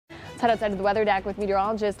Let's head outside to the weather deck with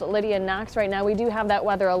meteorologist Lydia and Knox. Right now we do have that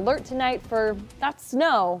weather alert tonight for that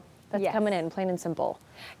snow that's coming in, plain and simple.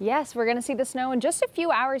 Yes, we're going to see the snow in just a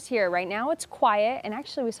few hours here. Right now it's quiet, and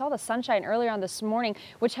actually we saw the sunshine earlier on this morning,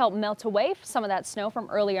 which helped melt away some of that snow from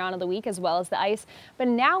earlier on in the week, as well as the ice. But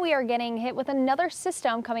now we are getting hit with another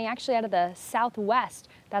system coming actually out of the southwest.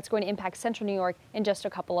 That's going to impact central New York in just a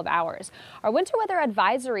couple of hours. Our winter weather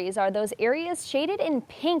advisories are those areas shaded in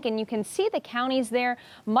pink, and you can see the counties there,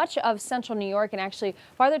 much of central New York and actually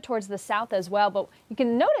farther towards the south as well. But you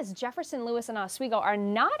can notice Jefferson, Lewis, and Oswego are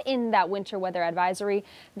not in that winter weather advisory.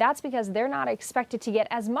 That's because they're not expected to get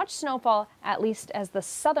as much snowfall, at least as the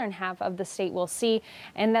southern half of the state will see.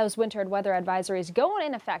 And those winter weather advisories go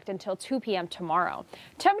in effect until 2 p.m. tomorrow.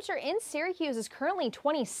 Temperature in Syracuse is currently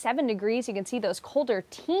 27 degrees. You can see those colder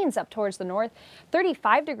teens up towards the north,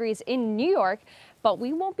 35 degrees in New York. But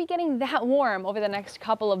we won't be getting that warm over the next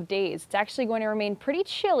couple of days. It's actually going to remain pretty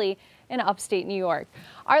chilly in upstate New York.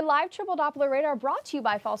 Our live triple Doppler radar, brought to you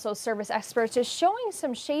by Falso Service Experts, is showing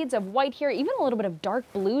some shades of white here, even a little bit of dark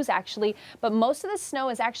blues actually, but most of the snow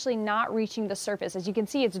is actually not reaching the surface. As you can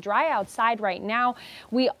see, it's dry outside right now.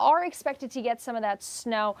 We are expected to get some of that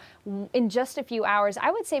snow in just a few hours.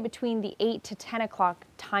 I would say between the 8 to 10 o'clock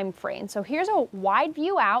time frame. So here's a wide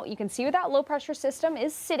view out. You can see where that low pressure system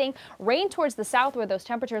is sitting. Rain towards the south where those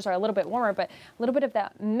temperatures are a little bit warmer, but a little bit of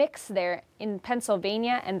that mix there in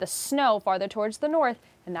Pennsylvania, and the snow farther towards the north.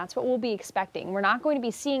 And that's what we'll be expecting. We're not going to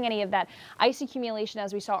be seeing any of that ice accumulation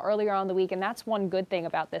as we saw earlier on the week, and that's one good thing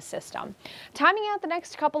about this system. Timing out the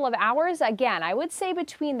next couple of hours, again, I would say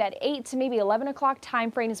between that 8 to maybe 11 o'clock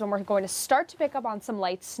time frame is when we're going to start to pick up on some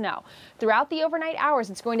light snow. Throughout the overnight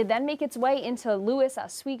hours, it's going to then make its way into Lewis,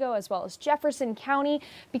 Oswego, as well as Jefferson County,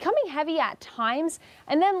 becoming heavy at times,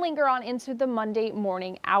 and then linger on into the Monday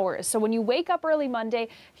morning hours. So when you wake up early Monday,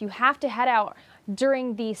 if you have to head out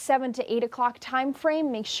during the 7 to 8 o'clock time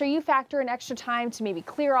frame, make sure you factor in extra time to maybe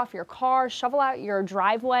clear off your car, shovel out your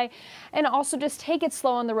driveway, and also just take it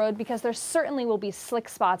slow on the road, because there certainly will be slick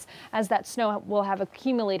spots as that snow will have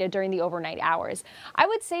accumulated during the overnight hours. I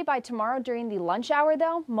would say by tomorrow during the lunch hour,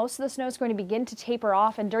 though, most of the snow is going to begin to taper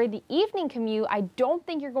off, and during the evening commute, I don't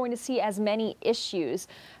think you're going to see as many issues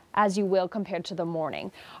as you will compared to the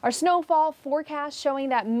morning. Our snowfall forecast showing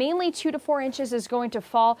that mainly 2 to 4 inches is going to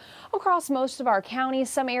fall across most of our counties.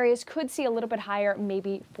 Some areas could see a little bit higher,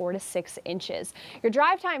 maybe 4 to 6 inches. Your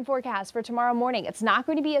drive time forecast for tomorrow morning, it's not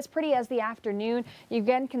going to be as pretty as the afternoon. You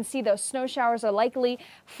again can see those snow showers are likely.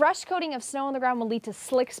 Fresh coating of snow on the ground will lead to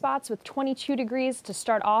slick spots with 22 degrees to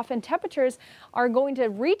start off, and temperatures are going to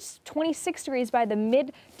reach 26 degrees by the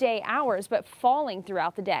midday hours, but falling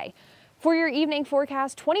throughout the day. For your evening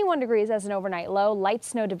forecast, 21 degrees as an overnight low, light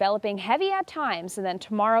snow developing, heavy at times, and then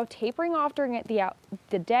tomorrow tapering off during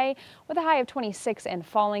the day with a high of 26 and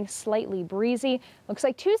falling, slightly breezy. Looks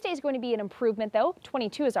like Tuesday is going to be an improvement though.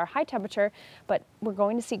 22 is our high temperature, but we're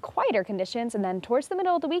going to see quieter conditions, and then towards the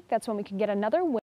middle of the week, that's when we can get another